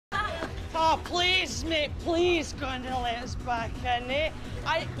Oh, please, mate, please go and let us back in, eh?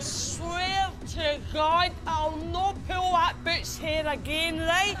 I swear to God, I'll not pull that boots hair again,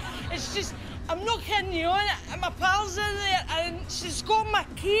 right? It's just, I'm not kidding you on it. My pal's in there and she's got my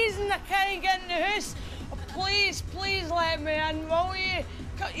keys and I can't get in the house. Oh, please, please let me in, will you?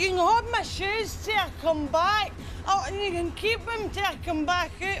 You can have my shoes till I come back. Oh, and you can keep them till I come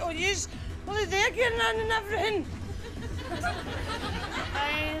back out. Or use, well, they're getting in and everything.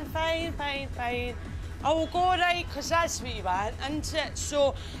 Fine. I will go, right, because that's what you want, isn't it?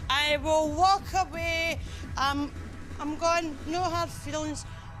 So I will walk away. I'm going, no hard feelings.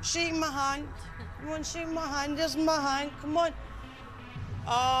 Shake my hand. Come on, shake my hand. There's my hand. Come on.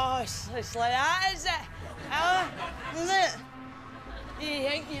 Oh, it's like that, is it? Is it? You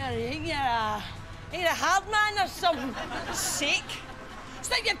think you're a hard man or something? Sick.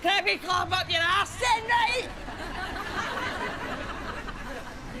 Stick your preppy club up your arse then, right?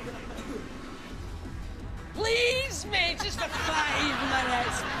 Please, mate, just for 5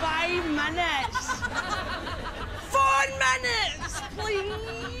 minutes. 5 minutes.